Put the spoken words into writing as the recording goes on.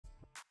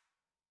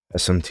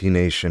SMT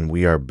Nation,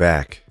 we are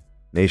back.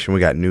 Nation, we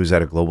got news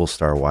out of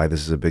GlobalStar. Why this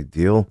is a big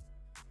deal?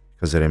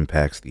 Because it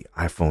impacts the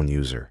iPhone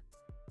user.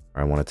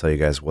 I want to tell you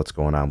guys what's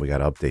going on. We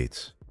got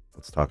updates.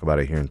 Let's talk about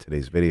it here in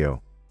today's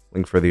video.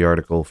 Link for the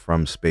article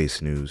from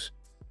Space News.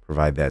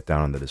 Provide that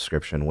down in the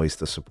description. Ways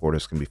to support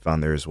us can be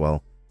found there as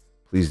well.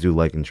 Please do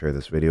like and share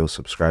this video.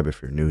 Subscribe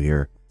if you're new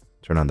here.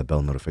 Turn on the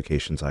bell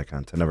notifications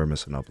icon to never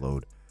miss an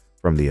upload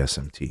from the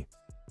SMT.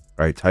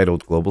 All right,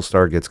 titled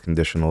GlobalStar Gets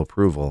Conditional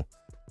Approval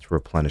to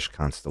Replenish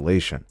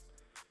Constellation.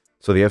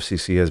 So the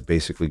FCC has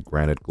basically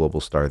granted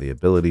GlobalStar the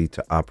ability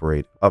to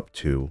operate up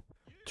to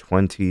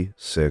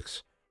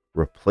 26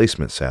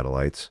 replacement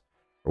satellites,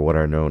 or what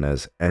are known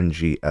as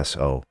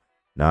NGSO,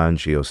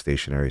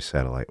 non-geostationary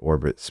satellite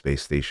orbit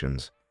space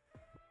stations,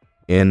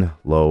 in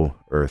low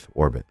Earth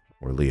orbit,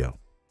 or LEO.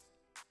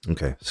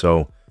 Okay,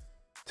 so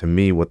to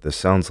me, what this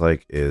sounds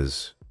like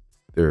is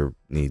there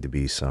need to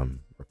be some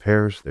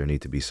repairs, there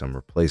need to be some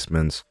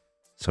replacements,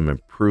 some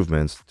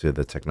improvements to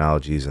the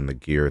technologies and the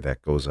gear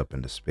that goes up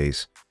into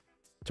space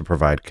to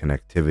provide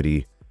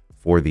connectivity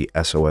for the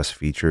SOS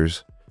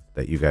features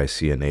that you guys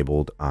see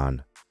enabled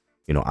on,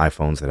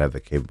 iPhones that have the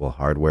capable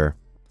hardware.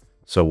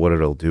 So what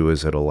it'll do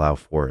is it'll allow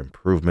for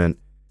improvement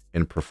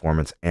in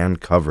performance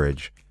and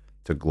coverage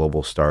to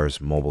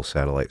GlobalStar's mobile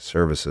satellite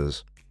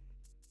services.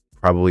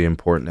 Probably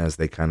important as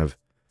they kind of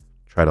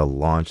try to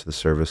launch the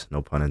service,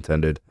 no pun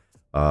intended.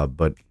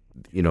 But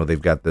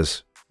they've got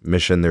this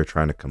mission they're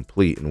trying to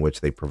complete in which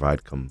they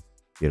provide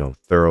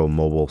thorough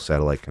mobile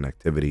satellite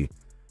connectivity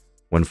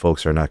when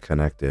folks are not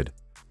connected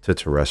to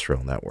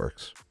terrestrial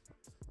networks.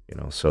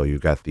 So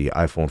you've got the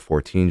iPhone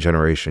 14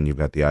 generation, you've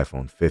got the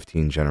iPhone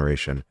 15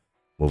 generation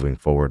moving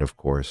forward, of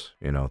course,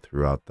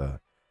 throughout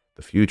the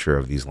future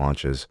of these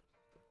launches.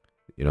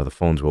 The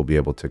phones will be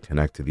able to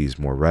connect to these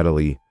more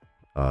readily,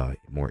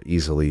 more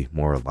easily,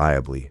 more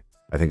reliably.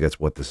 I think that's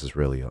what this is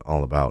really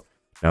all about.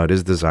 Now, it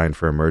is designed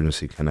for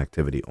emergency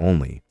connectivity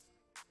only.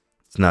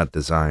 It's not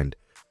designed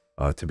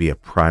to be a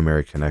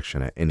primary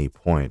connection at any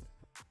point.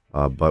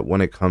 But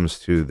when it comes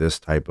to this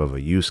type of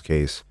a use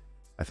case,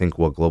 I think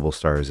what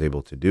GlobalStar is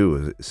able to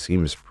do is,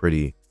 seems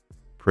pretty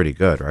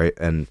good, right?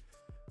 And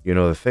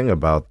the thing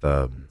about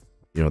the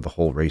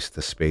whole race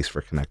to space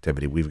for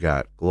connectivity, we've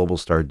got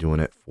GlobalStar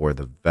doing it for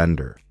the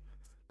vendor,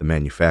 the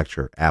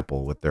manufacturer,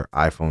 Apple, with their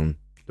iPhone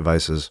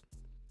devices,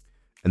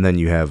 and then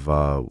you have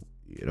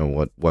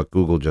what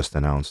Google just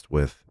announced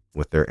with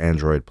their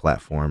Android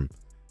platform,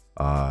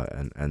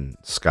 and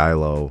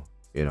Skylo,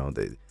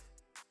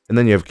 and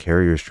then you have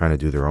carriers trying to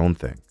do their own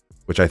thing,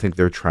 which I think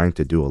they're trying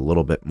to do a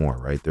little bit more,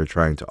 right? They're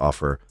trying to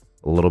offer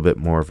a little bit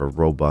more of a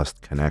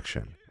robust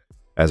connection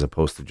as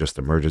opposed to just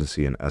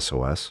emergency and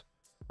SOS,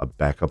 a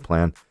backup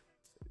plan.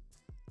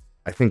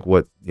 I think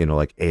what,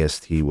 like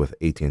AST with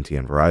AT&T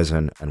and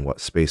Verizon, and what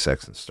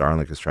SpaceX and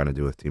Starlink is trying to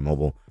do with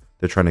T-Mobile,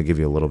 they're trying to give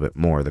you a little bit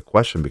more. The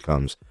question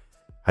becomes,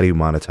 how do you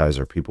monetize?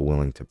 Are people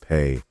willing to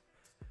pay?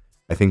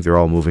 I think they're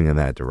all moving in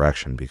that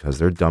direction because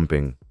they're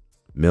dumping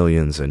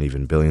millions and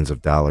even billions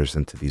of dollars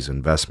into these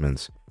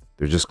investments.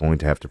 They're just going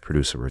to have to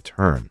produce a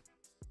return.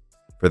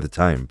 For the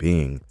time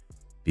being,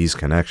 these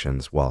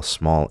connections, while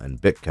small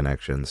and bit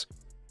connections,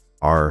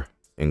 are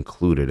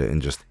included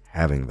in just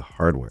having the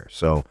hardware.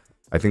 So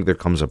I think there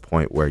comes a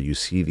point where you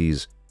see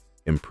these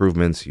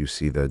improvements, you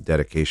see the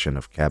dedication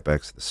of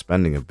CapEx, the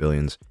spending of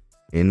billions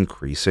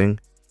increasing,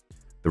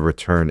 the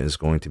return is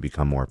going to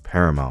become more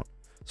paramount.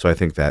 So I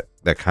think that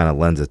kind of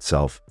lends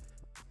itself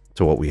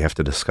to what we have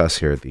to discuss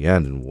here at the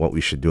end, and what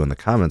we should do in the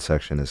comment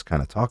section is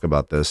kind of talk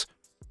about this.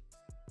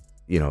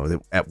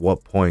 At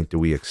what point do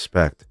we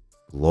expect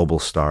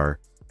GlobalStar,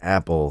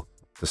 Apple,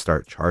 to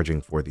start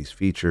charging for these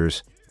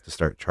features, to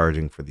start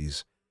charging for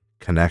these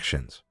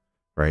connections,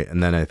 right?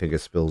 And then I think it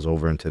spills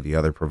over into the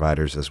other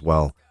providers as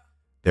well.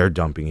 They're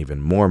dumping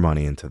even more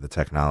money into the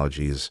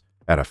technologies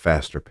at a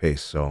faster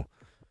pace. So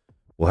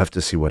we'll have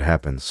to see what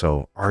happens.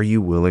 So are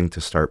you willing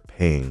to start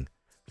paying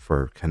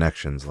for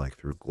connections like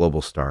through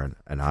GlobalStar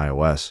and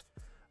iOS,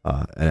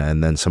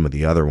 and then some of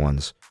the other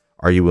ones?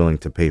 Are you willing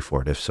to pay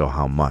for it? If so,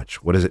 how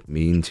much? What does it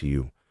mean to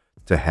you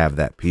to have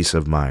that peace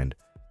of mind,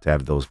 to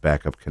have those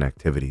backup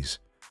connectivities?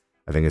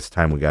 I think it's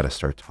time we got to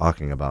start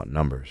talking about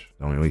numbers,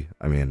 don't we?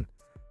 I mean,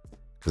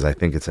 because I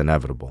think it's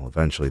inevitable.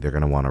 Eventually, they're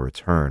going to want a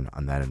return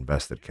on that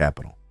invested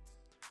capital.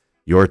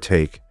 Your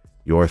take,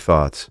 your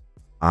thoughts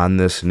on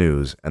this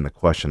news and the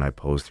question I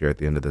posed here at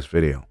the end of this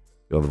video.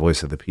 You're the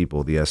voice of the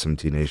people, the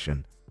SMT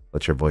Nation.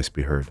 Let your voice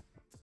be heard.